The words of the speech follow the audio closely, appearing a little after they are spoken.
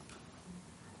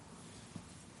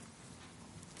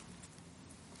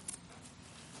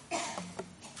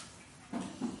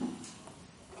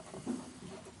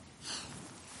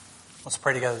Let's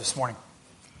pray together this morning.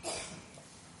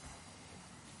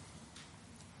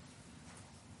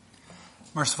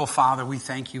 Merciful Father, we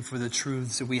thank you for the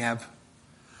truths that we have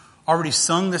already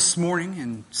sung this morning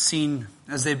and seen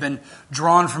as they've been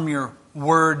drawn from your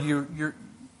word,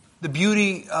 the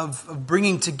beauty of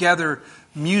bringing together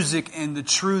music and the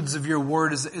truths of your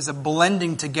word is a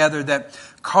blending together that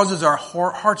causes our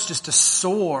hearts just to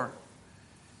soar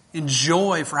in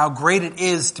joy for how great it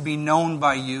is to be known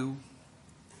by you.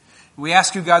 We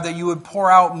ask you, God, that you would pour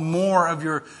out more of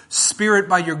your Spirit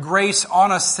by your grace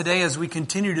on us today as we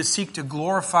continue to seek to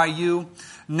glorify you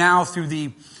now through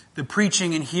the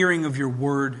preaching and hearing of your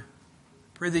word.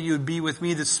 Pray that you would be with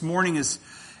me this morning as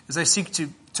I seek to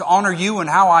honor you and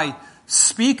how I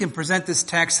speak and present this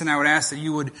text, and I would ask that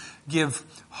you would give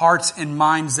hearts and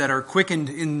minds that are quickened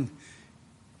in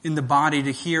the body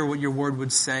to hear what your word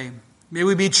would say. May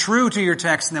we be true to your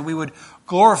text and that we would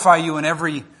glorify you in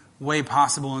every way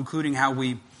possible, including how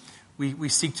we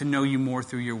seek to know you more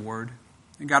through your word.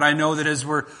 And God, I know that as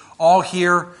we're all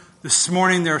here this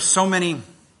morning, there are so many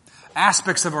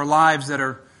aspects of our lives that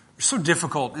are so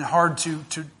difficult and hard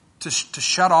to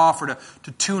shut off or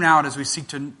to tune out as we seek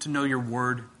to know your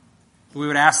word. We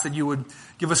would ask that you would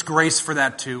give us grace for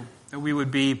that too, that we would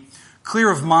be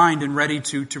clear of mind and ready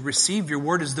to receive your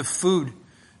word as the food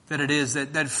that it is,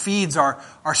 that feeds our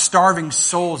starving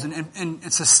souls and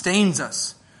it sustains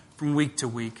us from week to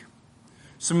week.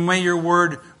 So may your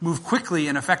word move quickly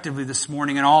and effectively this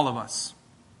morning in all of us.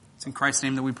 It's in Christ's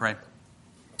name that we pray.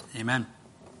 Amen.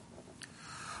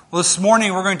 Well, this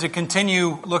morning we're going to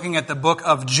continue looking at the book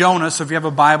of Jonah. So if you have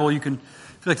a Bible, if you'd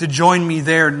like to join me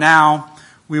there now,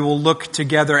 we will look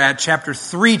together at chapter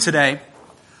 3 today.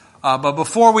 But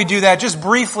before we do that, just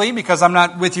briefly, because I'm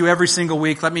not with you every single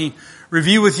week, let me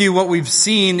review with you what we've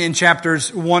seen in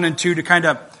chapters 1 and 2 to kind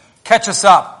of catch us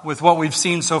up with what we've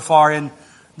seen so far in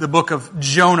the book of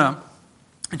Jonah.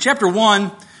 In chapter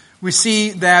 1, we see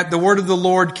that the word of the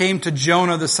Lord came to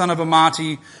Jonah, the son of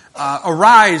Amittai,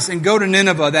 arise and go to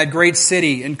Nineveh, that great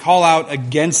city, and call out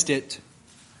against it,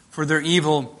 for their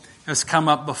evil has come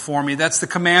up before me. That's the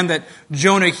command that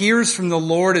Jonah hears from the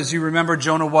Lord. As you remember,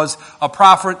 Jonah was a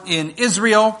prophet in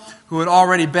Israel who had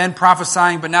already been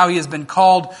prophesying, but now he has been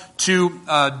called to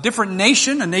a different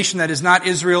nation, a nation that is not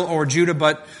Israel or Judah,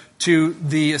 but to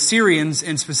the Assyrians,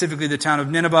 and specifically the town of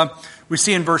Nineveh. We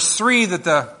see in verse 3 that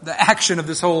the action of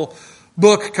this whole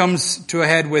book comes to a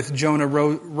head with Jonah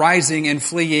rising and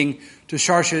fleeing to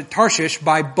Tarshish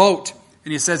by boat.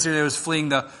 And he says here that he was fleeing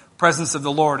the presence of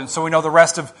the Lord. And so we know the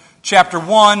rest of chapter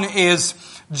 1 is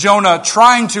Jonah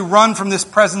trying to run from this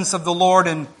presence of the Lord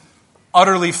and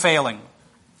utterly failing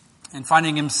and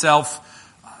finding himself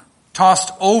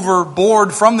tossed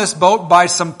overboard from this boat by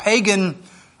some pagan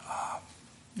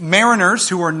mariners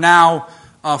who are now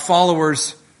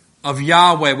followers of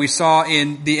Yahweh. We saw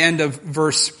in the end of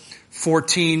verse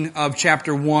 14 of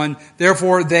chapter 1,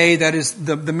 therefore they, that is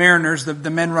the mariners,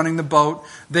 the men running the boat,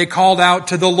 they called out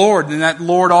to the Lord. And that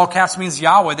Lord, all caps, means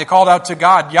Yahweh. They called out to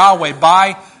God, Yahweh,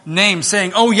 by name,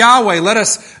 saying, O Yahweh, let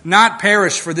us not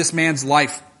perish for this man's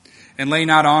life, and lay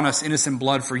not on us innocent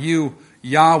blood, for you,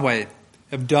 Yahweh,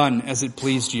 have done as it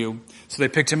pleased you. So they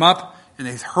picked him up, and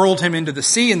they hurled him into the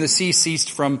sea, and the sea ceased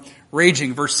from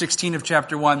raging. Verse 16 of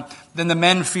chapter 1, then the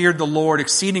men feared the Lord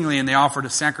exceedingly, and they offered a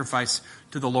sacrifice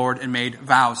to the Lord and made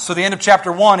vows. So the end of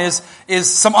chapter 1 is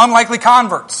some unlikely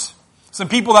converts. Some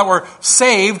people that were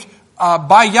saved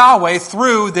by Yahweh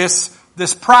through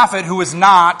this prophet who is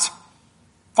not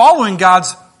following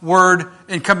God's word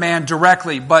and command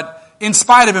directly. But in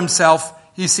spite of himself,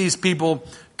 he sees people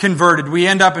converted. We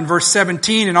end up in verse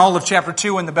 17 in all of chapter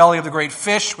 2 in the belly of the great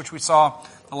fish, which we saw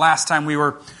the last time we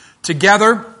were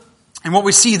together. And what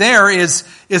we see there is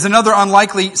another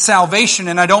unlikely salvation.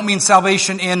 And I don't mean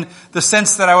salvation in the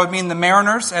sense that I would mean the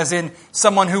mariners, as in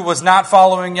someone who was not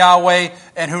following Yahweh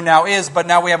and who now is. But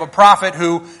now we have a prophet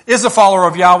who is a follower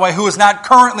of Yahweh who is not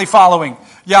currently following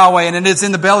Yahweh. And it is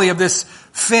in the belly of this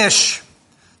fish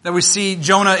that we see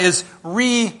Jonah is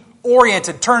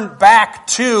reoriented, turned back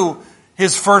to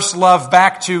his first love,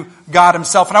 back to God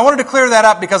himself. And I wanted to clear that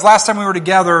up because last time we were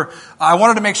together, I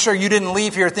wanted to make sure you didn't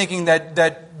leave here thinking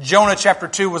that Jonah chapter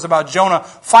 2 was about Jonah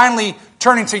finally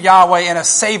turning to Yahweh in a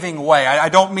saving way. I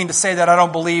don't mean to say that. I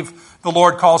don't believe the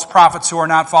Lord calls prophets who are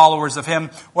not followers of him.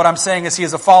 What I'm saying is he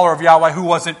is a follower of Yahweh who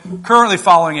wasn't currently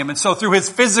following him. And so through his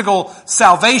physical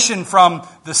salvation from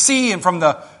the sea and from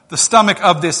the stomach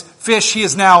of this fish, he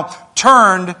is now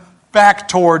turned back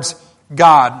towards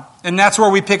God. And that's where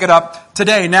we pick it up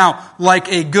today. Now,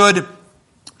 like a good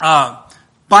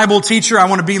Bible teacher, I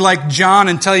want to be like John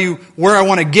and tell you where I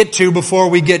want to get to before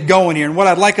we get going here. And what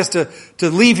I'd like us to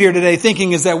leave here today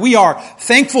thinking is that we are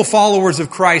thankful followers of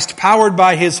Christ, powered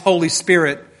by His Holy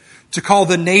Spirit to call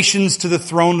the nations to the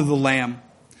throne of the Lamb.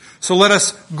 So let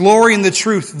us glory in the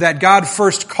truth that God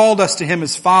first called us to Him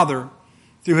as Father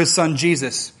through His Son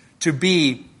Jesus to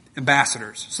be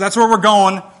ambassadors. So that's where we're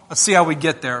going. Let's see how we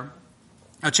get there.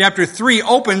 Now, chapter 3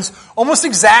 opens almost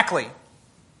exactly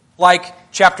like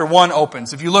chapter 1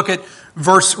 opens. If you look at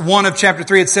verse 1 of chapter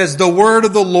 3, it says, "The word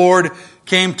of the Lord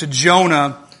came to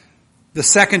Jonah the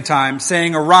second time,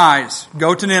 saying, Arise,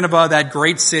 go to Nineveh, that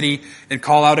great city, and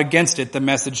call out against it the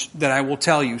message that I will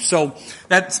tell you." So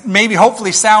that maybe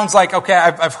hopefully sounds like, okay,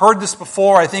 I've heard this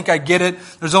before, I think I get it.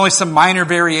 There's only some minor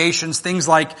variations, things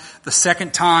like the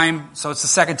second time. So it's the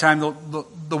second time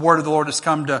the word of the Lord has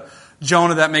come to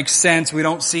Jonah. That makes sense. We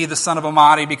don't see the son of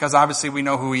Amittai because obviously we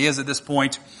know who he is at this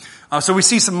point. So we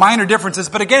see some minor differences,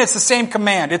 but again, it's the same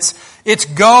command. It's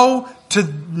go to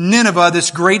Nineveh,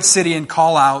 this great city, and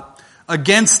call out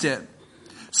against it.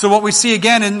 So what we see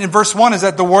again in verse 1 is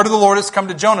that the word of the Lord has come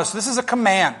to Jonah. So this is a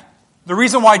command. The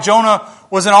reason why Jonah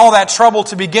was in all that trouble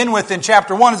to begin with in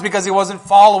chapter 1 is because he wasn't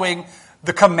following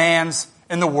the commands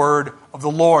in the word of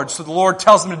the Lord. So the Lord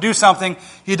tells him to do something,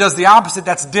 he does the opposite.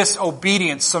 That's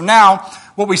disobedience. So now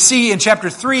what we see in chapter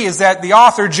 3 is that the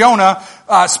author, Jonah,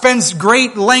 spends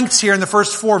great lengths here in the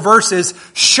first 4 verses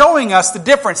showing us the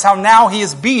difference, how now he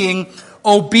is being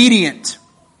obedient.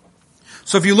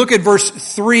 So if you look at verse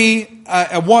 2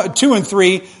 and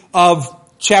 3 of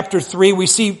chapter 3, we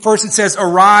see first it says,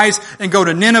 "Arise and go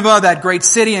to Nineveh, that great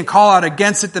city, and call out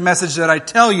against it the message that I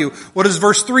tell you." What does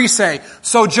verse 3 say?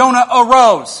 So Jonah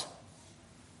arose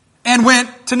and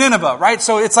went to Nineveh, right?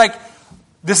 So it's like,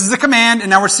 this is a command,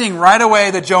 and now we're seeing right away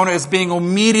that Jonah is being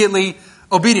immediately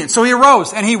obedient. So he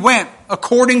arose and he went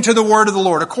according to the word of the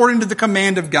Lord, according to the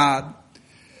command of God.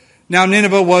 Now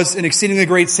Nineveh was an exceedingly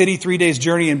great city, 3 days'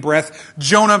 journey in breadth.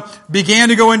 Jonah began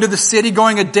to go into the city,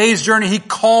 going a day's journey. He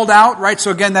called out, right? So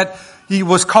again, that he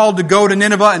was called to go to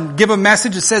Nineveh and give a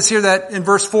message. It says here that in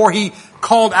verse 4, he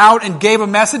called out and gave a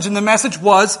message, and the message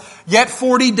was, "Yet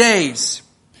 40 days,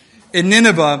 and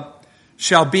Nineveh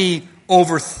shall be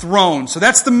overthrown." So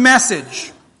that's the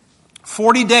message.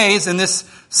 40 days, and this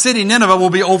city, Nineveh, will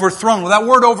be overthrown. Well, that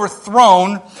word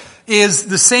overthrown is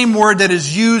the same word that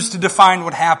is used to define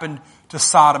what happened to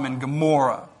Sodom and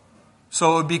Gomorrah.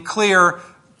 So it would be clear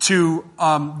to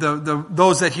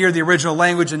those that hear the original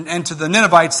language and to the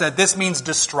Ninevites that this means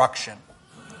destruction.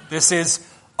 This is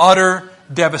utter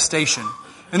devastation.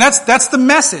 And that's the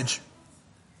message.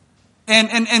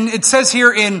 And it says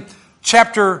here in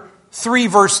chapter 3,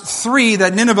 verse 3,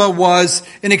 that Nineveh was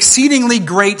an exceedingly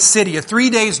great city, a 3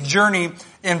 days journey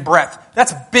in breadth.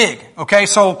 That's big, okay?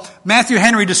 So Matthew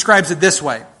Henry describes it this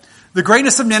way. The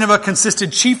greatness of Nineveh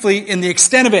consisted chiefly in the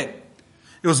extent of it.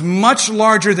 It was much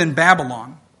larger than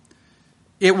Babylon.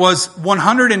 It was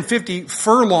 150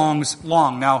 furlongs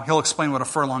long. Now, he'll explain what a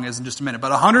furlong is in just a minute.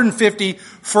 But 150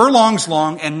 furlongs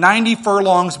long and 90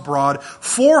 furlongs broad,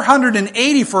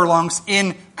 480 furlongs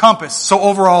in compass, so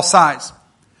overall size.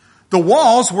 The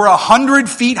walls were 100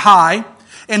 feet high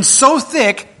and so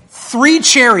thick 3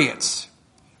 chariots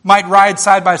might ride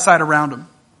side by side around them.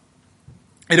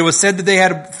 And it was said that they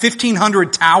had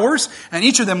 1,500 towers, and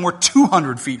each of them were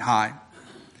 200 feet high.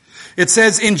 It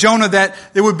says in Jonah that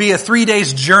there would be a 3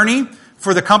 days journey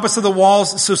for the compass of the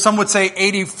walls. So some would say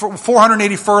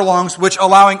 480 furlongs, which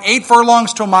allowing 8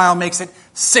 furlongs to a mile makes it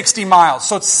 60 miles.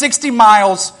 So it's 60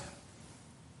 miles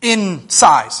in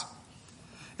size.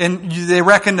 And they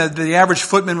reckon that the average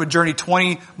footman would journey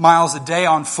 20 miles a day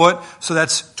on foot. So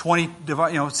that's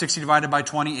 60 divided by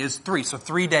 20 is 3. So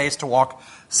 3 days to walk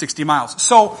 60 miles.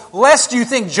 So lest you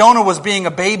think Jonah was being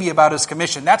a baby about his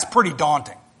commission, that's pretty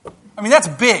daunting. I mean, that's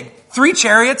big. 3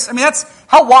 chariots. I mean,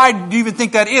 how wide do you even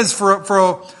think that is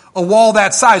for a wall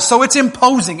that size? So it's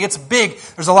imposing. It's big.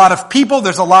 There's a lot of people.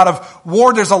 There's a lot of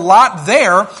war. There's a lot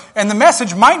there. And the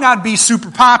message might not be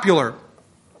super popular.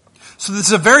 So this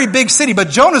is a very big city, but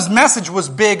Jonah's message was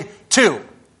big too.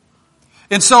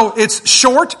 And so it's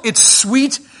short, it's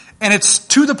sweet, and it's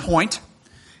to the point.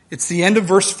 It's the end of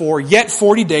verse 4. Yet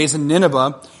 40 days and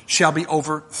Nineveh shall be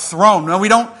overthrown. Now we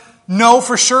don't know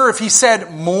for sure if he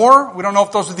said more. We don't know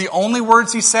if those are the only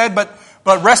words he said, but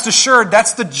rest assured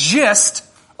that's the gist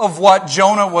of what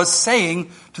Jonah was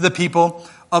saying to the people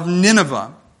of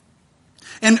Nineveh.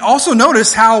 And also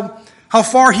notice how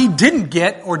far he did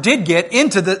get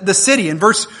into the city. In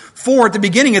verse 4 at the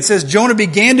beginning it says, Jonah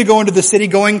began to go into the city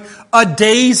going a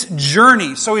day's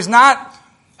journey. So he's not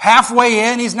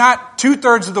halfway in, he's not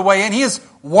 2/3 of the way in, he is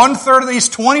 1/3 of these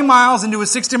 20 miles into a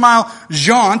 60-mile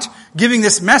jaunt, giving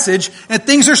this message, and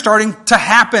things are starting to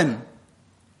happen.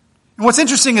 And what's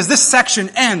interesting is this section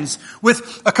ends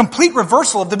with a complete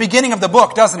reversal of the beginning of the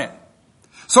book, doesn't it?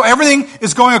 So everything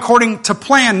is going according to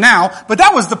plan now, but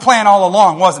that was the plan all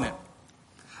along, wasn't it?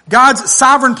 God's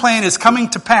sovereign plan is coming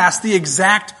to pass the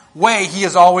exact way He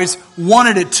has always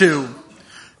wanted it to.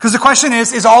 Because the question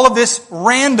is all of this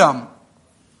random?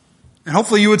 And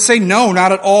hopefully you would say no,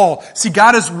 not at all. See,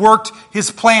 God has worked His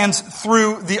plans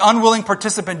through the unwilling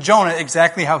participant Jonah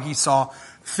exactly how He saw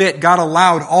fit. God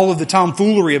allowed all of the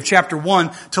tomfoolery of chapter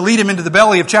 1 to lead him into the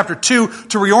belly of chapter 2,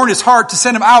 to reorient his heart, to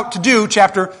send him out to do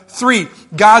chapter 3.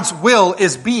 God's will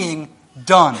is being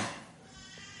done.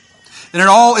 And it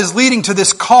all is leading to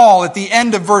this call at the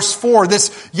end of verse 4,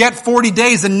 this yet 40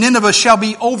 days and Nineveh shall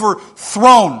be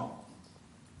overthrown.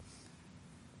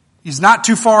 He's not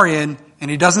too far in, and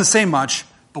he doesn't say much,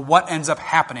 but what ends up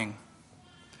happening?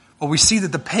 Well, we see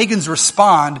that the pagans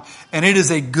respond, and it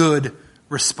is a good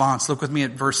response. Look with me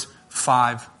at verse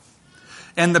 5.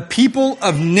 And the people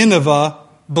of Nineveh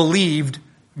believed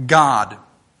God.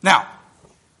 Now,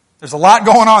 there's a lot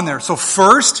going on there. So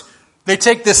first, they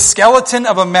take this skeleton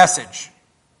of a message.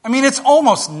 I mean, it's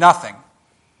almost nothing.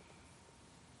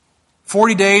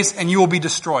 40 days and you will be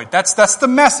destroyed. That's the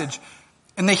message.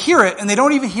 And they hear it, and they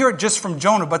don't even hear it just from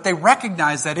Jonah, but they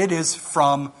recognize that it is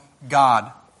from God.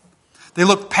 They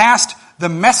look past the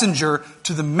messenger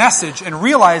to the message and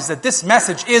realize that this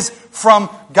message is from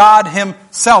God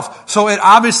Himself. So it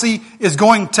obviously is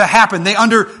going to happen. They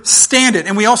understand it.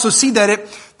 And we also see that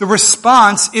the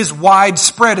response is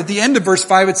widespread. At the end of verse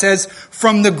 5 it says,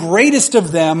 from the greatest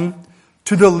of them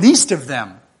to the least of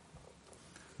them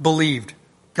believed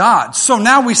God. So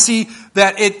now we see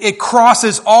that it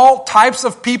crosses all types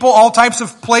of people, all types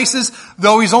of places.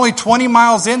 Though he's only 20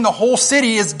 miles in, the whole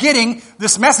city is getting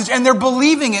this message and they're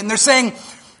believing it. And they're saying,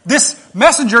 this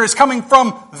messenger is coming from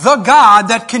the God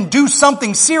that can do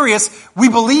something serious. We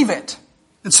believe it.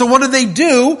 And so what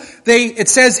do? It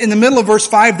says in the middle of verse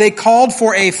 5, they called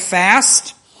for a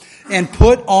fast and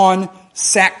put on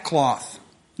sackcloth.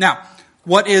 Now,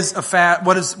 what is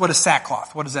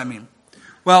sackcloth? What does that mean?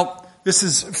 Well, this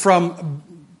is from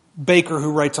Baker,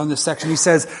 who writes on this section. He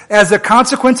says, as a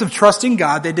consequence of trusting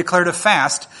God, they declared a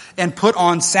fast and put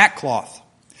on sackcloth.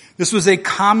 This was a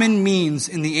common means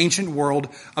in the ancient world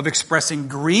of expressing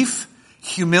grief,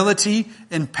 humility,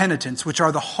 and penitence, which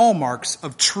are the hallmarks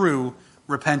of true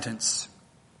repentance.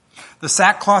 The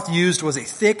sackcloth used was a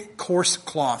thick, coarse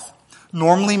cloth,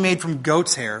 normally made from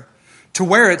goat's hair. To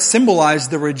wear it symbolized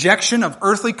the rejection of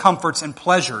earthly comforts and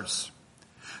pleasures.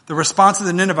 The response of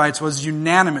the Ninevites was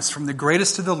unanimous from the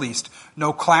greatest to the least.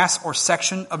 No class or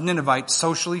section of Ninevites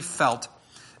socially felt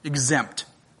exempt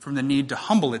from the need to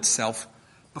humble itself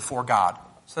before God.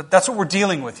 So that's what we're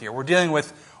dealing with here. We're dealing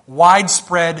with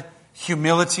widespread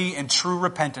humility and true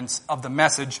repentance of the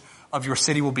message of your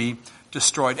city will be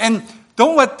destroyed. And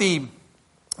don't let the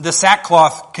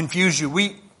sackcloth confuse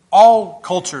you. All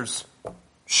cultures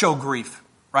show grief,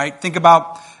 right? Think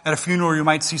about at a funeral you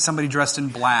might see somebody dressed in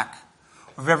black.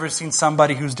 If you've ever seen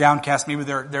somebody who's downcast, maybe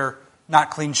they're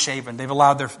not clean shaven. They've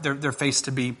allowed their face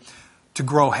to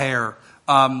grow hair.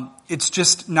 It's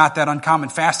just not that uncommon.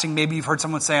 Fasting, maybe you've heard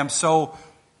someone say, I'm so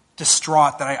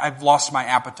distraught that I've lost my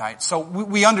appetite. So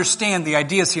we understand the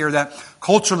ideas here that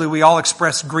culturally we all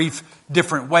express grief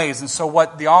different ways. And so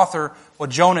what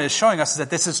Jonah is showing us is that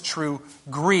this is true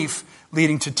grief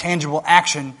leading to tangible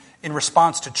action in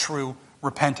response to true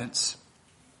repentance.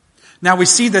 Now we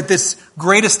see that this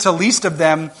greatest to least of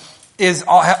them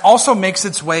also makes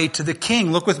its way to the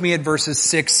king. Look with me at verses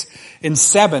 6 and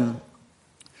 7.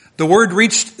 The word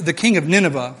reached the king of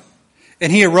Nineveh,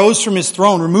 and he arose from his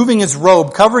throne, removing his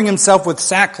robe, covering himself with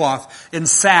sackcloth, and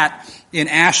sat in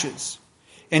ashes.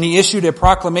 And he issued a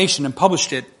proclamation and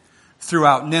published it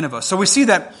throughout Nineveh. So we see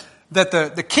that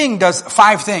the king does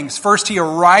 5 things. First, he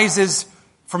arises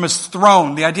from his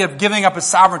throne, the idea of giving up his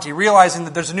sovereignty, realizing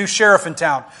that there's a new sheriff in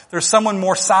town. There's someone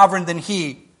more sovereign than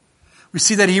he. We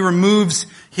see that he removes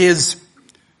his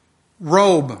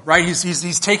robe, right?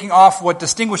 He's taking off what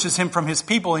distinguishes him from his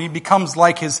people, and he becomes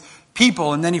like his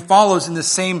people. And then he follows in the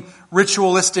same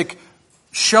ritualistic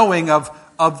showing of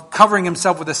covering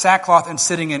himself with a sackcloth and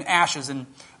sitting in ashes. And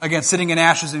again, sitting in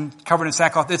ashes and covered in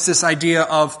sackcloth, it's this idea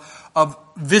of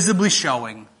visibly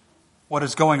showing what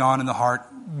is going on in the heart,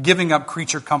 giving up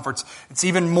creature comforts. It's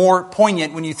even more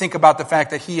poignant when you think about the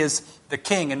fact that he is the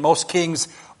king, and most kings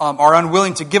are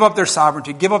unwilling to give up their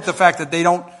sovereignty, give up the fact that they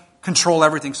don't control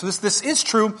everything. So this is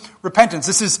true repentance.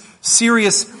 This is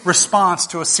serious response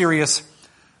to a serious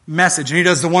message. And he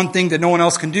does the one thing that no one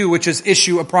else can do, which is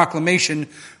issue a proclamation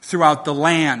throughout the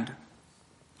land.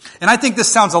 And I think this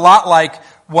sounds a lot like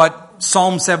what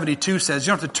Psalm 72 says.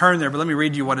 You don't have to turn there, but let me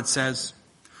read you what it says.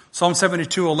 Psalm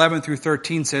 72, 11 through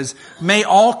 13 says, "May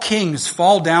all kings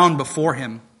fall down before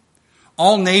him.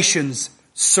 All nations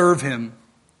serve him.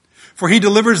 For he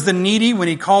delivers the needy when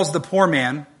he calls the poor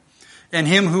man, and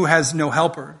him who has no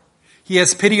helper. He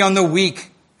has pity on the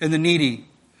weak and the needy,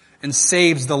 and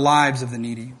saves the lives of the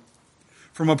needy.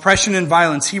 From oppression and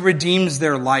violence he redeems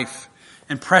their life,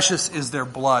 and precious is their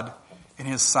blood in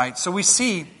his sight." So we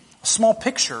see a small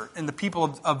picture in the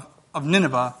people of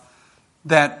Nineveh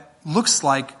that looks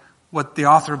like what the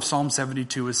author of Psalm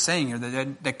 72 is saying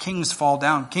here, that kings fall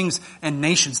down, kings and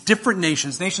nations, different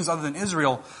nations other than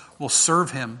Israel, will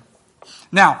serve him.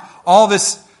 Now, all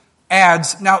this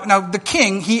adds, now the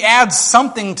king, he adds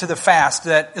something to the fast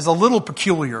that is a little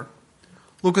peculiar.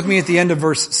 Look with me at the end of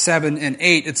verse 7 and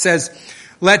 8. It says,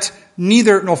 first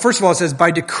of all it says,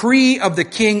 "By decree of the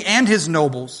king and his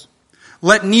nobles,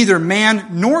 let neither man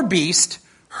nor beast,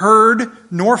 herd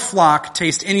nor flock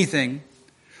taste anything.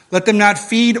 Let them not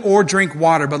feed or drink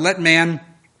water, but let man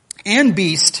and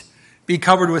beast be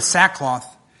covered with sackcloth,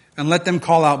 and let them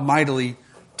call out mightily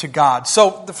to God."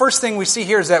 So the first thing we see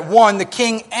here is that one, the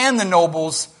king and the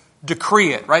nobles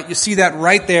decree it, right? You see that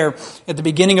right there at the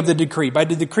beginning of the decree. By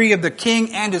the decree of the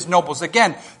king and his nobles.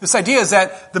 Again, this idea is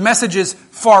that the message is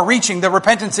far-reaching. The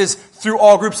repentance is through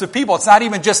all groups of people. It's not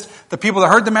even just the people that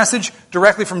heard the message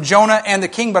directly from Jonah and the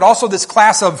king, but also this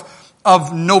class of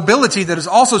nobility that is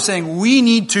also saying we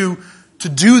need to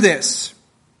do this.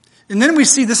 And then we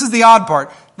see, this is the odd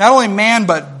part, not only man,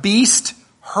 but beast,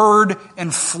 herd,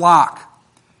 and flock.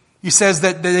 He says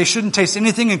that they shouldn't taste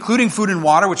anything, including food and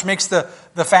water, which makes the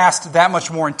fast that much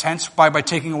more intense by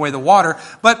taking away the water.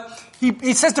 But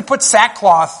he says to put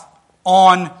sackcloth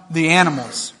on the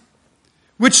animals,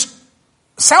 which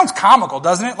sounds comical,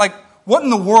 doesn't it? Like, what in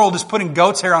the world is putting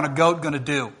goat's hair on a goat going to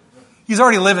do? He's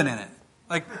already living in it.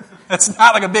 Like, that's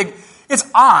not like it's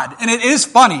odd, and it is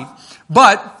funny,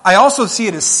 but I also see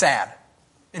it as sad.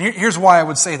 And here's why I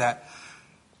would say that.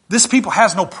 This people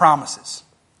has no promises.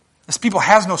 This people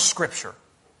has no scripture.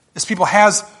 This people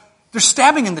they're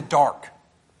stabbing in the dark,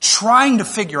 trying to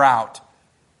figure out,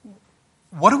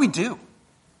 what do we do?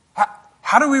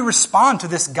 How do we respond to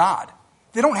this God?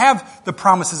 They don't have the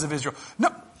promises of Israel.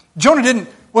 No, Jonah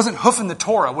wasn't hoofing the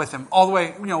Torah with him all the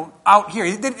way, out here.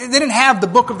 They didn't have the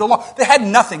book of the law. They had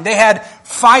nothing. They had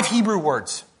 5 Hebrew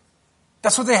words.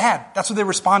 That's what they had. That's what they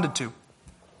responded to.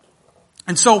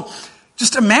 And so,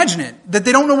 just imagine it, that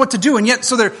they don't know what to do, and yet,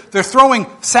 so they're throwing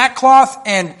sackcloth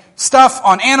and stuff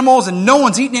on animals, and no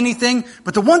one's eating anything,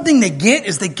 but the one thing they get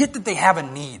is that they have a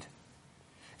need.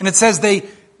 And it says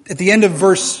at the end of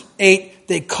verse 8,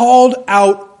 they called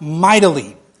out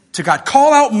mightily to God.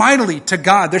 Call out mightily to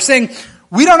God. They're saying,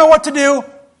 we don't know what to do,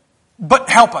 but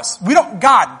help us.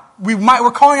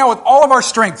 We're calling out with all of our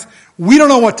strength. We don't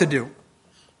know what to do.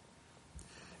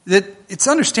 That it's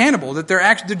understandable that their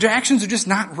actions are just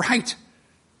not right.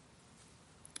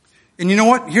 And you know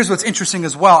what? Here's what's interesting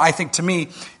as well, I think, to me,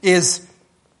 is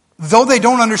though they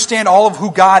don't understand all of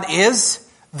who God is,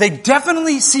 they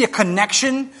definitely see a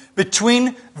connection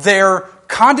between their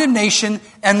condemnation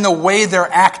and the way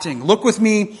they're acting. Look with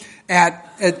me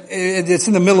it's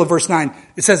in the middle of verse 9.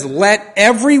 It says, "Let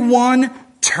everyone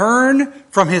turn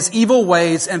from his evil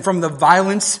ways and from the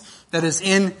violence that is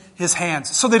in his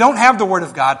hands." So they don't have the word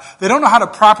of God. They don't know how to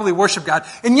properly worship God.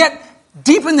 And yet,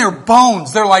 deep in their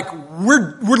bones, they're like,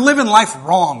 we're living life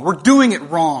wrong. We're doing it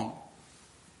wrong.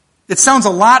 It sounds a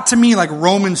lot to me like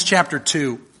Romans chapter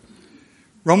 2.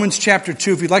 Romans chapter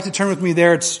 2, if you'd like to turn with me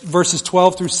there, it's verses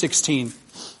 12 through 16.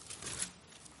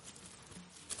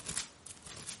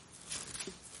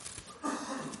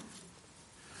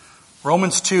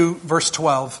 Romans 2, verse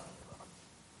 12.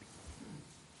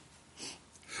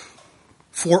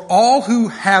 "For all who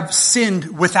have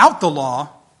sinned without the law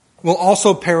will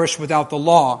also perish without the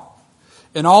law,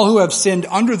 and all who have sinned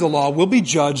under the law will be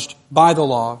judged by the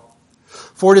law.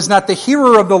 For it is not the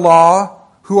hearer of the law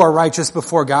who are righteous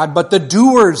before God, but the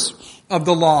doers of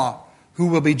the law who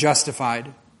will be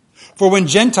justified. For when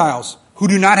Gentiles who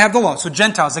do not have the law," so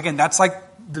Gentiles, again, that's like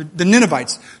the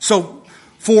Ninevites. So,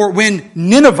 "For when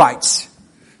Ninevites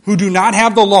who do not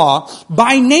have the law,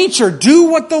 by nature do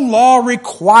what the law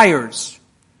requires,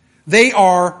 they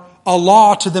are a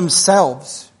law to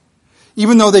themselves,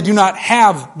 even though they do not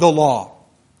have the law.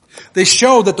 They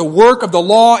show that the work of the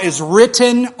law is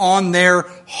written on their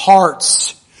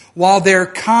hearts, while their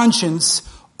conscience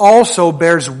also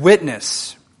bears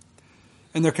witness,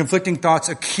 and their conflicting thoughts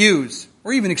accuse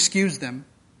or even excuse them.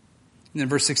 And then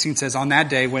verse 16 says, on that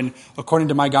day when, according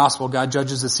to my gospel, God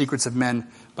judges the secrets of men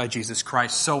by Jesus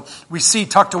Christ. So we see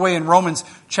tucked away in Romans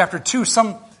chapter 2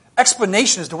 some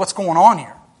explanation as to what's going on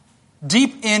here.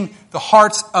 Deep in the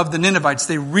hearts of the Ninevites,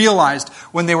 they realized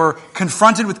when they were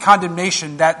confronted with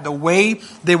condemnation that the way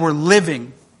they were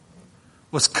living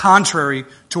was contrary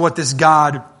to what this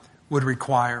God would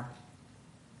require.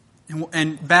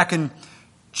 And back in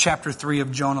chapter 3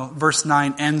 of Jonah, verse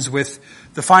 9 ends with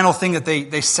the final thing that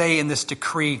they say in this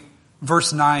decree,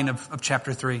 verse 9 of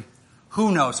chapter 3.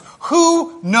 Who knows?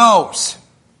 Who knows?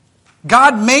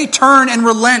 God may turn and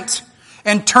relent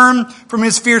and turn from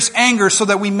his fierce anger so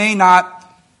that we may not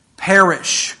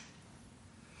perish.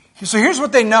 So here's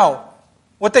what they know.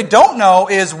 What they don't know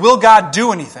is, will God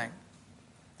do anything?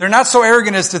 They're not so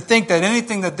arrogant as to think that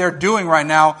anything that they're doing right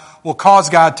now will cause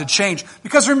God to change.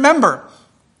 Because remember,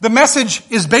 the message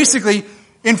is basically,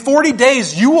 in 40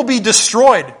 days you will be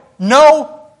destroyed.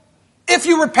 No, if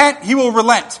you repent, he will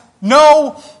relent.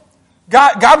 No,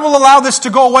 God will allow this to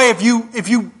go away if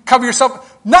you cover yourself.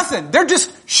 Nothing. They're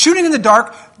just shooting in the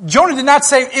dark. Jonah did not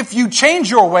say, if you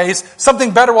change your ways,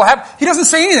 something better will happen. He doesn't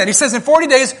say any of that. He says, in 40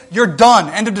 days, you're done.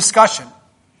 End of discussion.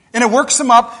 And it works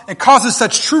them up and causes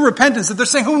such true repentance that they're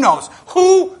saying, who knows?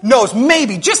 Who knows?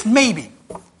 Maybe, just maybe,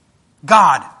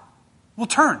 God will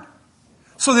turn.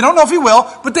 So they don't know if he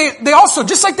will, but they also,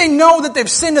 just like they know that they've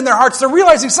sinned in their hearts, they're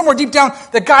realizing somewhere deep down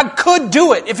that God could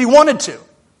do it if he wanted to.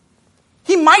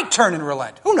 He might turn and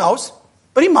relent. Who knows?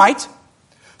 But he might.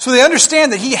 So they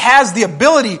understand that he has the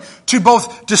ability to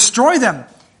both destroy them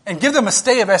and give them a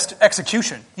stay of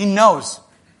execution. He knows.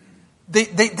 They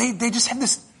just have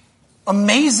this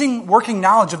amazing working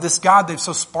knowledge of this God they've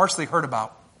so sparsely heard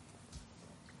about.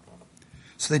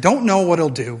 So they don't know what he'll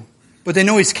do, but they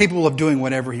know he's capable of doing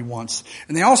whatever he wants.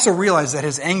 And they also realize that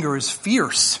his anger is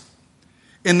fierce,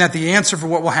 and that the answer for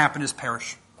what will happen is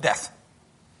perish, death.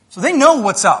 So they know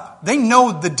what's up. They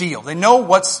know the deal. They know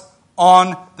what's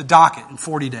on the docket in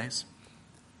 40 days.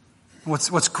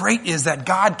 What's great is that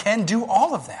God can do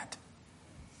all of that.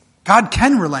 God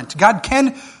can relent. God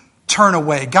can turn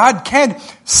away. God can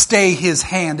stay his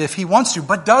hand if he wants to,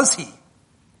 but does he?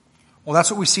 Well,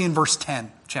 that's what we see in verse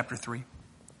 10, chapter 3.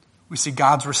 We see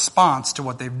God's response to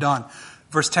what they've done.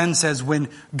 Verse 10 says, when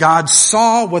God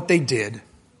saw what they did,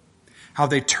 how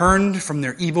they turned from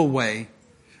their evil way,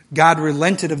 God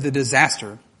relented of the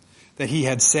disaster that he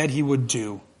had said he would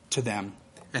do to them,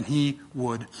 and he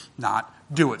would not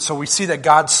do it. So we see that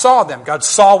God saw them. God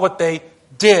saw what they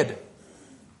did.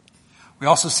 We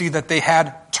also see that they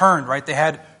had turned, right? They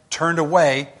had turned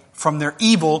away from their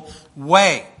evil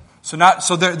way. So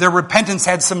their repentance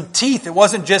had some teeth. It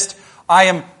wasn't just, I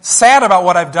am sad about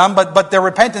what I've done, but their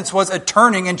repentance was a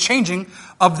turning and changing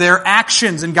of their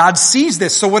actions. And God sees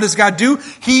this. So what does God do?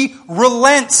 He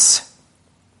relents.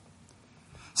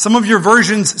 Some of your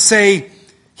versions say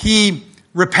he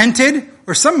repented,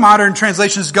 or some modern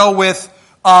translations go with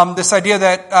this idea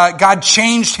that God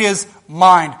changed his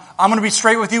mind. I'm going to be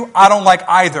straight with you. I don't like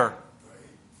either.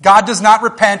 God does not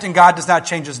repent and God does not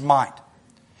change his mind.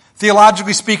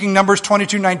 Theologically speaking, Numbers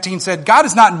 22:19 said, God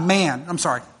is not man. I'm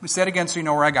sorry. Let me say it again so you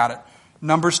know where I got it.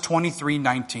 Numbers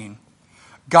 23:19.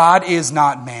 God is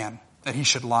not man that he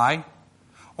should lie,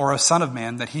 or a son of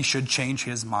man that he should change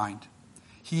his mind.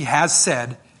 He has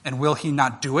said, and will he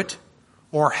not do it?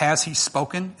 Or has he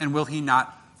spoken, and will he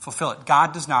not fulfill it?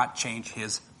 God does not change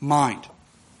his mind.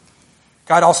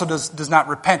 God also does not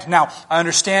repent. Now, I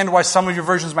understand why some of your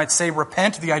versions might say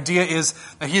repent. The idea is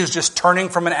that he is just turning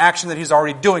from an action that he's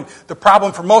already doing. The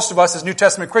problem for most of us as New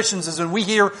Testament Christians is when we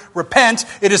hear repent,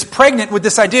 it is pregnant with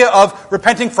this idea of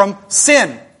repenting from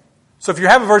sin. So if you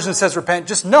have a version that says repent,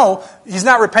 just know he's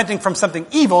not repenting from something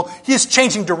evil. He is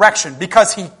changing direction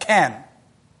because he can.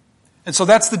 And so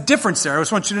that's the difference there. I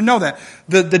just want you to know that.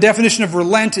 The definition of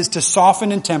relent is to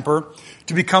soften in temper,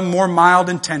 to become more mild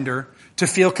and tender, to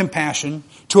feel compassion,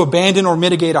 to abandon or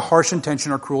mitigate a harsh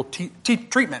intention or cruel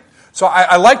treatment. So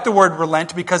I like the word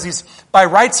relent because by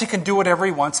rights he can do whatever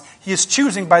he wants. He is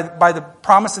choosing by the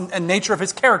promise and nature of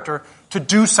his character to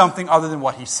do something other than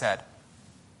what he said.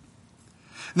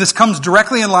 And this comes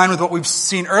directly in line with what we've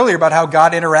seen earlier about how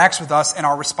God interacts with us and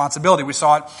our responsibility. We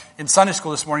saw it in Sunday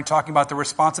school this morning talking about the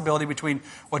responsibility between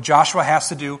what Joshua has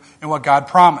to do and what God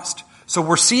promised. So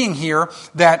we're seeing here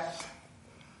that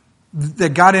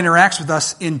God interacts with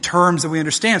us in terms that we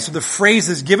understand. So the phrase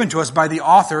is given to us by the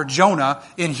author, Jonah,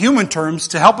 in human terms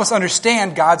to help us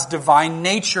understand God's divine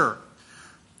nature.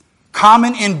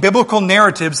 Common in biblical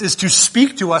narratives is to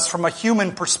speak to us from a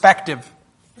human perspective.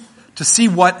 to see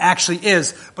what actually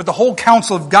is. But the whole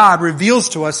counsel of God reveals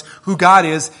to us who God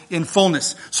is in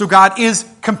fullness. So God is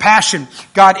compassion.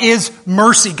 God is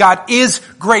mercy. God is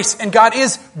grace. And God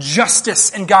is justice.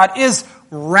 And God is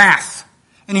wrath.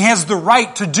 And He has the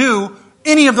right to do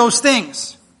any of those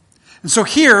things. And so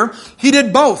here, He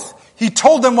did both. He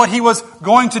told them what He was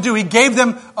going to do. He gave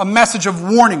them a message of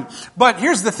warning. But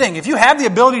here's the thing. If you have the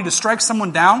ability to strike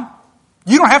someone down,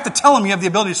 you don't have to tell them you have the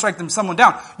ability to strike someone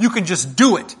down. You can just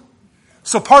do it.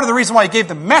 So part of the reason why He gave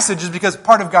the message is because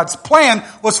part of God's plan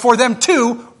was for them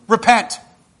to repent.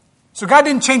 So God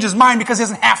didn't change His mind because He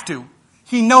doesn't have to.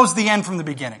 He knows the end from the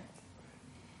beginning.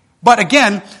 But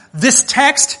again, this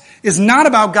text is not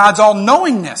about God's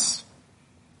all-knowingness.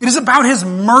 It is about His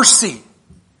mercy.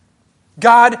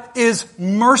 God is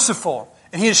merciful.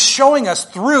 And He is showing us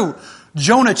through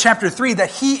Jonah chapter 3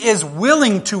 that He is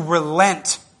willing to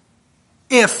relent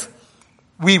if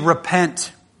we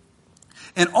repent.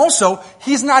 And also,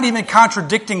 He's not even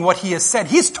contradicting what He has said.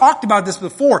 He's talked about this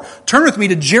before. Turn with me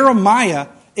to Jeremiah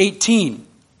 18.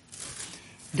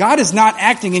 God is not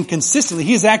acting inconsistently.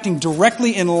 He is acting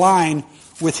directly in line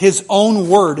with His own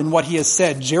word and what He has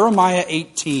said. Jeremiah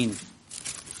 18.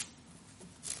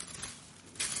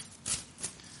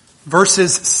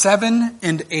 Verses 7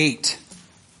 and 8.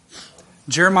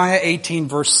 Jeremiah 18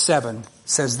 verse 7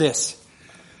 says this.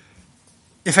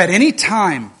 If at any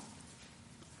time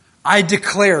I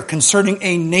declare concerning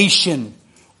a nation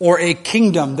or a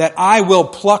kingdom that I will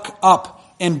pluck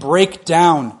up and break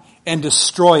down and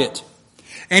destroy it.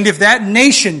 And if that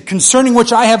nation concerning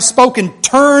which I have spoken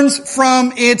turns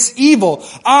from its evil,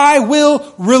 I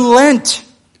will relent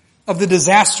of the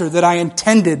disaster that I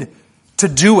intended to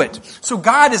do it. So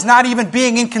God is not even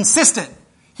being inconsistent.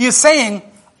 He is saying,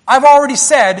 I've already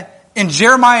said in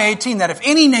Jeremiah 18 that if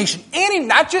any nation,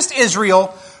 not just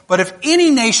Israel, but if any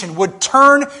nation would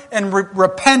turn and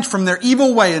repent from their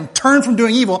evil way and turn from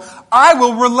doing evil, I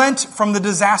will relent from the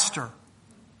disaster.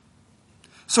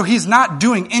 So He's not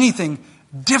doing anything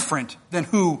different than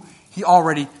who He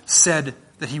already said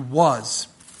that He was.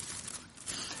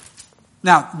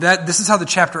 Now, this is how the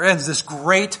chapter ends, this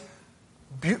great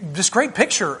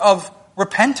picture of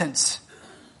repentance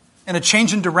and a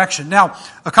change in direction. Now,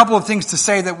 a couple of things to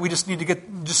say that we just need to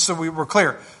get, just so we're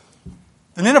clear.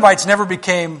 The Ninevites never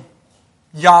became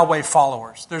Yahweh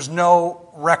followers. There's no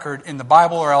record in the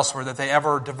Bible or elsewhere that they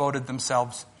ever devoted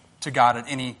themselves to God at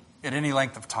any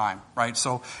length of time, right?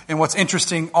 So, and what's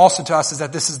interesting also to us is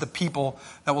that this is the people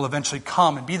that will eventually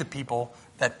come and be the people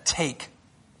that take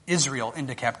Israel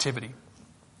into captivity.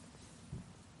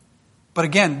 But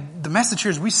again, the message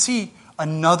here is we see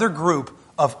another group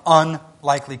of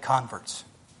unlikely converts.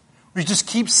 We just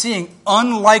keep seeing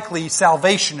unlikely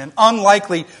salvation and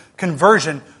unlikely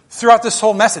conversion throughout this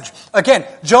whole message. Again,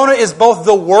 Jonah is both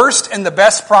the worst and the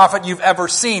best prophet you've ever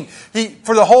seen.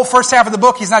 For the whole first half of the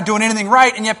book, he's not doing anything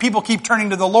right, and yet people keep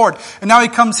turning to the Lord. And now he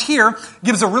comes here,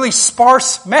 gives a really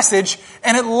sparse message,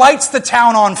 and it lights the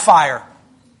town on fire.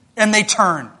 And they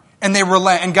turn, and they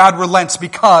relent, and God relents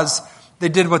because they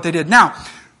did what they did. Now,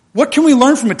 what can we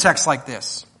learn from a text like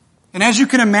this? And as you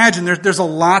can imagine, there's a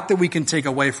lot that we can take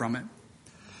away from it.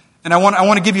 And I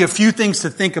want to give you a few things to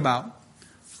think about.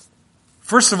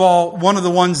 First of all, one of the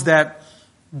ones that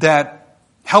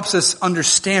helps us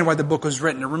understand why the book was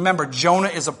written. And remember, Jonah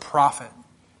is a prophet.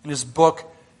 And his book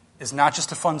is not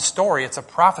just a fun story. It's a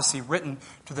prophecy written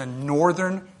to the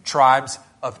northern tribes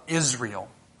of Israel.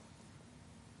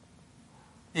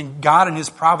 And God in His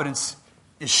providence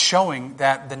is showing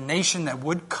that the nation that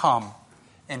would come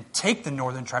and take the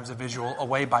northern tribes of Israel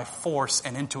away by force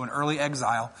and into an early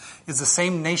exile is the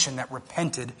same nation that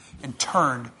repented and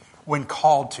turned when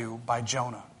called to by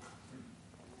Jonah.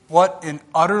 What an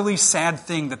utterly sad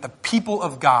thing that the people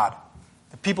of God,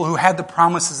 the people who had the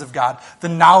promises of God, the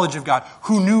knowledge of God,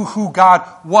 who knew who God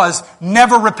was,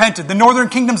 never repented. The northern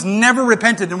kingdoms never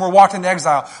repented and were walked into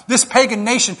exile. This pagan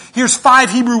nation hears 5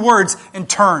 Hebrew words and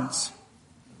turns.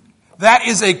 That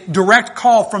is a direct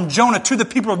call from Jonah to the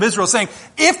people of Israel saying,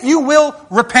 if you will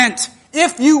repent,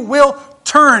 if you will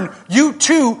turn, you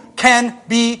too can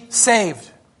be saved.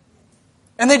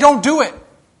 And they don't do it.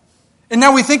 And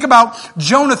now we think about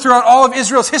Jonah throughout all of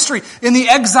Israel's history in the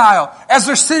exile, as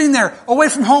they're sitting there away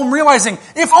from home realizing,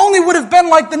 if only would have been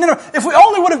like the Nineveh, if we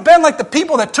only would have been like the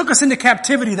people that took us into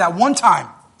captivity that one time,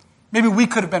 maybe we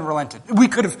could have been relented. We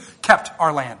could have kept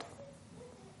our land.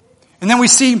 And then we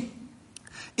see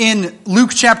in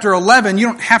Luke chapter 11, you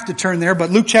don't have to turn there,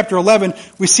 but Luke chapter 11,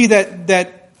 we see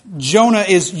that Jonah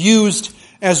is used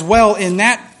as well in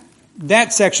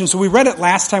that section. So we read it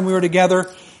last time we were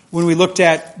together, when we looked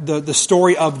at the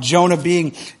story of Jonah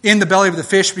being in the belly of the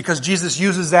fish, because Jesus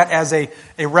uses that as a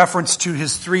reference to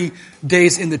his 3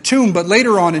 days in the tomb. But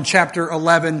later on in chapter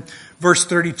 11, verse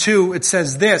 32, it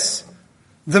says this,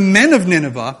 "The men of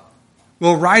Nineveh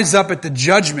will rise up at the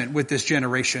judgment with this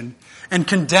generation and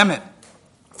condemn it.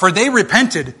 For they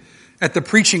repented at the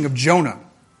preaching of Jonah.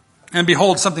 And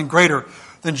behold, something greater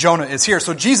than Jonah is here."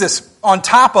 So Jesus, on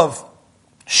top of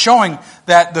showing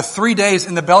that the 3 days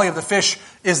in the belly of the fish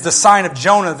is the sign of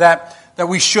Jonah that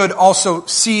we should also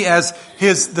see as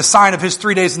the sign of his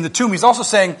 3 days in the tomb, he's also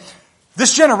saying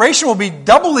this generation will be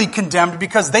doubly condemned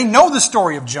because they know the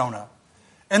story of Jonah.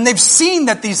 And they've seen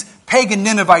that these pagan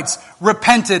Ninevites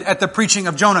repented at the preaching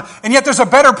of Jonah. And yet there's a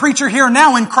better preacher here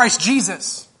now in Christ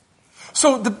Jesus.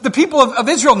 So the people of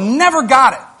Israel never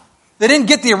got it. They didn't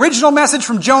get the original message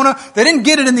from Jonah. They didn't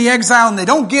get it in the exile, and they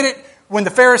don't get it when the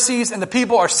Pharisees and the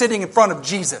people are sitting in front of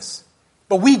Jesus.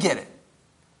 But we get it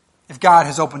if God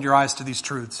has opened your eyes to these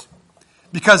truths.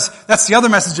 Because that's the other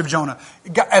message of Jonah.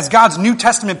 As God's New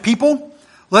Testament people,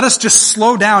 let us just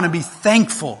slow down and be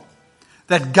thankful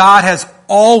that God has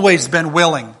always been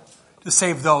willing to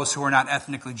save those who are not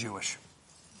ethnically Jewish.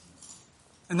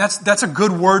 And that's a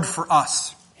good word for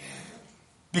us.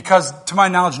 Because to my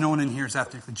knowledge, no one in here is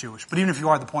ethnically Jewish. But even if you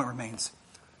are, the point remains.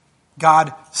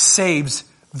 God saves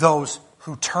those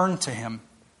who turn to Him.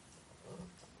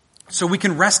 So we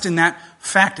can rest in that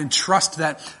fact and trust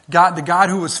that God, the God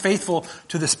who was faithful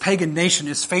to this pagan nation,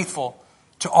 is faithful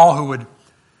to all who would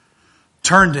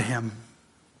turn to Him.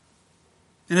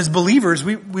 And as believers,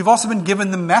 we've also been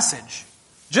given the message.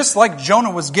 Just like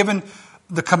Jonah was given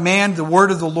the command, the word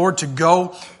of the Lord to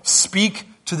go speak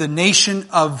to the nation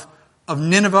of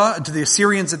Nineveh, to the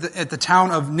Assyrians at the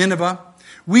town of Nineveh,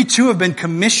 we too have been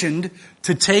commissioned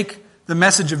to take the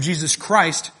message of Jesus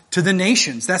Christ to the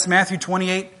nations. That's Matthew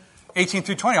 28, 18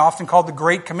 through 20, often called the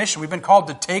Great Commission. We've been called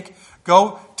to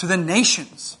go to the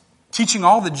nations, teaching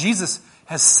all that Jesus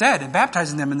has said and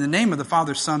baptizing them in the name of the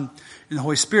Father, Son, and the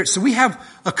Holy Spirit. So we have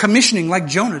a commissioning like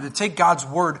Jonah to take God's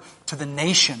word to the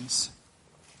nations.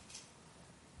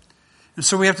 And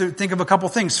so we have to think of a couple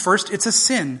things. First, it's a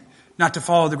sin not to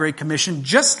follow the Great Commission,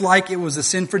 just like it was a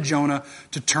sin for Jonah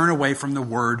to turn away from the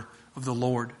word of the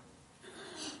Lord.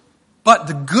 But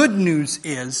the good news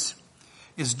is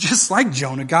just like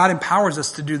Jonah, God empowers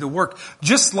us to do the work.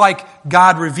 Just like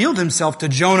God revealed Himself to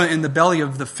Jonah in the belly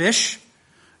of the fish,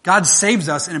 God saves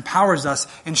us and empowers us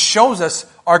and shows us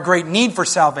our great need for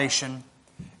salvation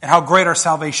and how great our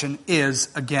salvation is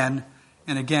again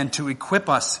and again to equip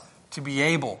us to be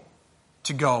able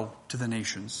to go to the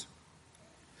nations.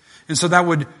 And so that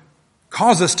would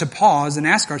cause us to pause and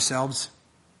ask ourselves,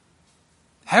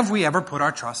 have we ever put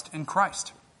our trust in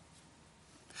Christ?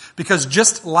 Because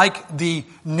just like the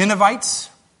Ninevites,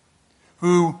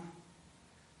 who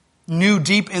knew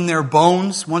deep in their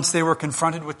bones, once they were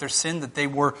confronted with their sin, that they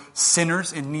were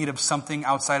sinners in need of something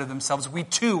outside of themselves, we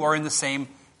too are in the same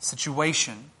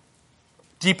situation.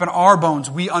 Deep in our bones,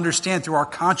 we understand through our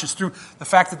conscience, through the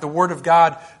fact that the Word of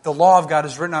God, the law of God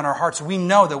is written on our hearts, we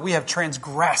know that we have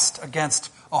transgressed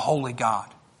against a holy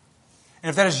God. And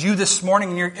if that is you this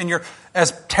morning and you're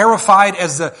as terrified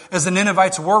as the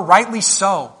Ninevites were, rightly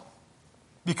so,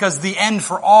 because the end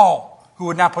for all who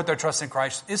would not put their trust in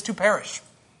Christ is to perish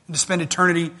and to spend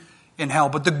eternity in hell.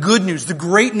 But the good news, the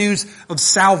great news of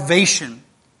salvation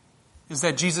is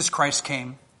that Jesus Christ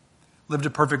came, lived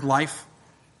a perfect life,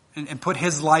 and put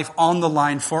His life on the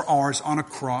line for ours on a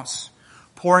cross,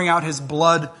 pouring out His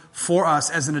blood for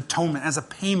us as an atonement, as a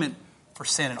payment for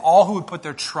sin. And all who would put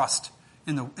their trust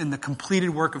in the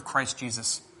completed work of Christ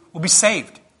Jesus will be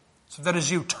saved. So if that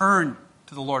is you, turn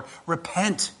to the Lord.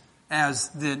 Repent as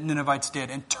the Ninevites did,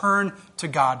 and turn to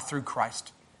God through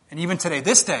Christ. And even today,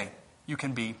 this day, you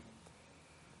can be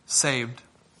saved.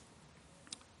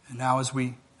 And now as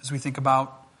we think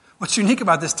about what's unique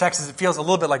about this text is it feels a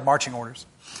little bit like marching orders.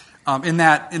 In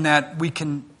that we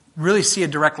can really see a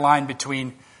direct line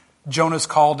between Jonah's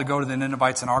call to go to the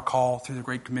Ninevites and our call through the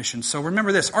Great Commission. So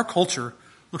remember this, our culture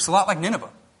looks a lot like Nineveh.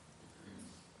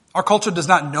 Our culture does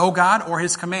not know God or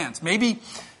His commands. Maybe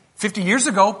 50 years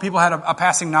ago, people had a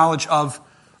passing knowledge of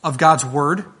God's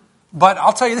Word. But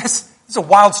I'll tell you this is a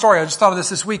wild story. I just thought of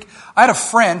this week. I had a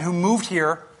friend who moved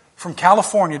here from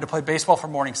California to play baseball for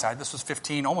Morningside. This was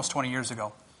 15, almost 20 years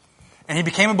ago. And he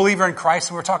became a believer in Christ,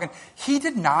 and we were talking. He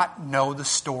did not know the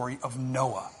story of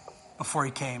Noah before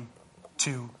he came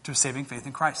to saving faith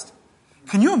in Christ.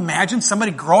 Can you imagine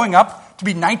somebody growing up to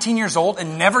be 19 years old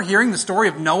and never hearing the story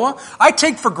of Noah? I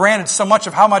take for granted so much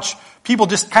of how much people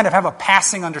just kind of have a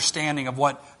passing understanding of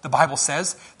what the Bible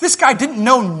says. This guy didn't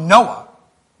know Noah.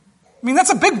 I mean,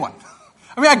 that's a big one.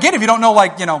 I mean, I get if you don't know,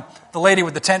 the lady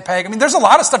with the tent peg. I mean, there's a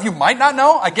lot of stuff you might not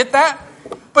know. I get that.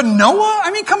 But Noah?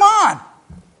 I mean, come on.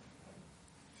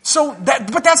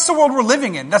 But that's the world we're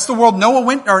living in. That's the world Noah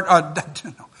went,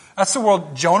 that's the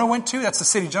world Jonah went to. That's the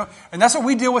city Jonah. And that's what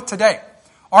we deal with today.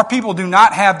 Our people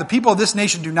the people of this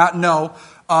nation do not know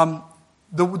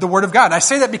the Word of God. And I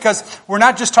say that because we're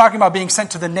not just talking about being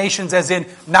sent to the nations as in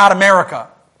not America.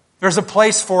 There's a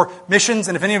place for missions,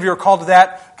 and if any of you are called to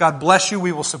that, God bless you.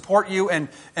 We will support you and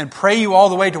pray you all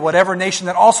the way to whatever nation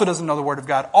that also doesn't know the Word of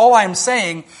God. All I'm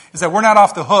saying is that we're not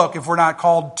off the hook if we're not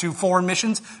called to foreign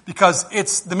missions,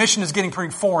 because the mission is getting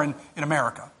pretty foreign in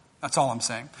America. That's all I'm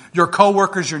saying. Your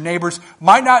coworkers, your neighbors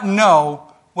might not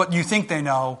know what you think they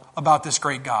know about this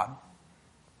great God.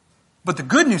 But the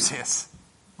good news is,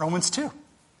 Romans 2.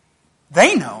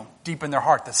 They know deep in their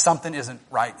heart that something isn't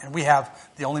right, and we have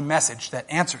the only message that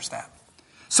answers that.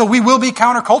 So we will be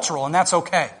countercultural, and that's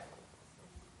okay.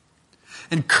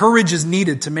 And courage is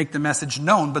needed to make the message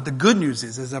known, but the good news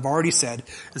is, as I've already said,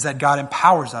 is that God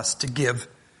empowers us to give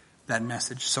that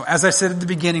message. So as I said at the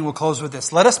beginning, we'll close with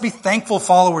this. Let us be thankful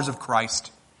followers of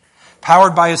Christ,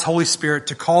 powered by His Holy Spirit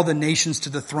to call the nations to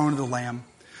the throne of the Lamb.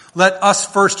 Let us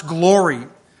first glory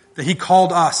that He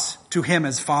called us to Him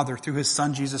as Father through His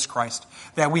Son, Jesus Christ,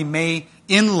 that we may,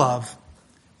 in love,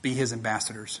 be His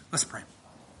ambassadors. Let's pray.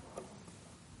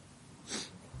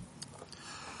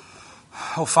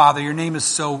 Oh, Father, your name is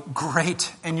so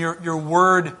great, and your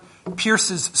word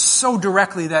pierces so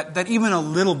directly that even a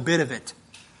little bit of it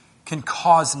can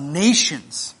cause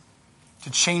nations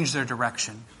to change their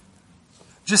direction.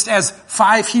 Just as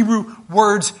 5 Hebrew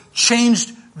words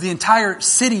changed the entire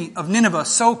city of Nineveh,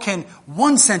 so can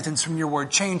one sentence from your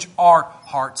word change our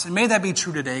hearts. And may that be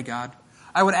true today, God.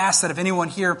 I would ask that if anyone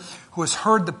here who has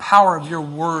heard the power of your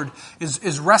word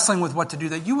is wrestling with what to do,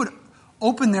 that you would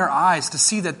open their eyes to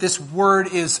see that this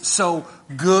word is so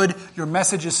good, your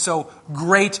message is so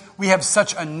great, we have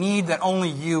such a need that only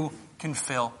you can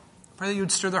fill. I pray that you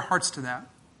would stir their hearts to that.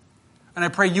 And I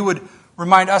pray you would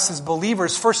remind us as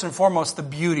believers, first and foremost, the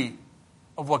beauty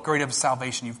of what great of a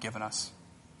salvation you've given us.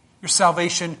 Your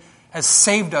salvation has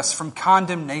saved us from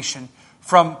condemnation,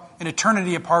 from an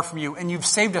eternity apart from you, and you've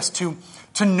saved us to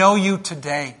know you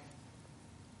today.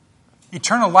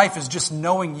 Eternal life is just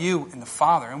knowing you and the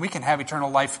Father, and we can have eternal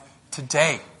life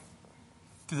today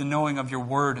through the knowing of your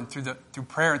word and through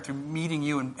prayer and through meeting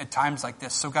you at times like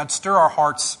this. So God, stir our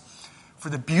hearts for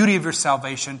the beauty of your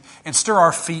salvation, and stir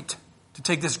our feet to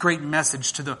take this great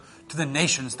message to the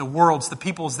nations, the worlds, the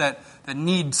peoples that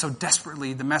need so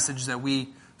desperately the message that we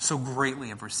so greatly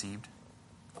have received.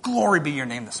 Glory be your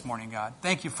name this morning, God.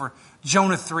 Thank you for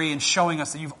Jonah 3 and showing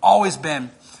us that you've always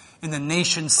been in the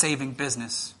nation-saving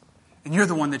business. And you're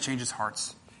the one that changes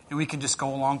hearts. And we can just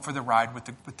go along for the ride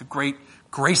with the great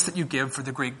grace that you give for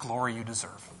the great glory you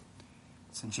deserve.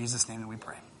 It's in Jesus' name that we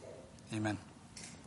pray. Amen.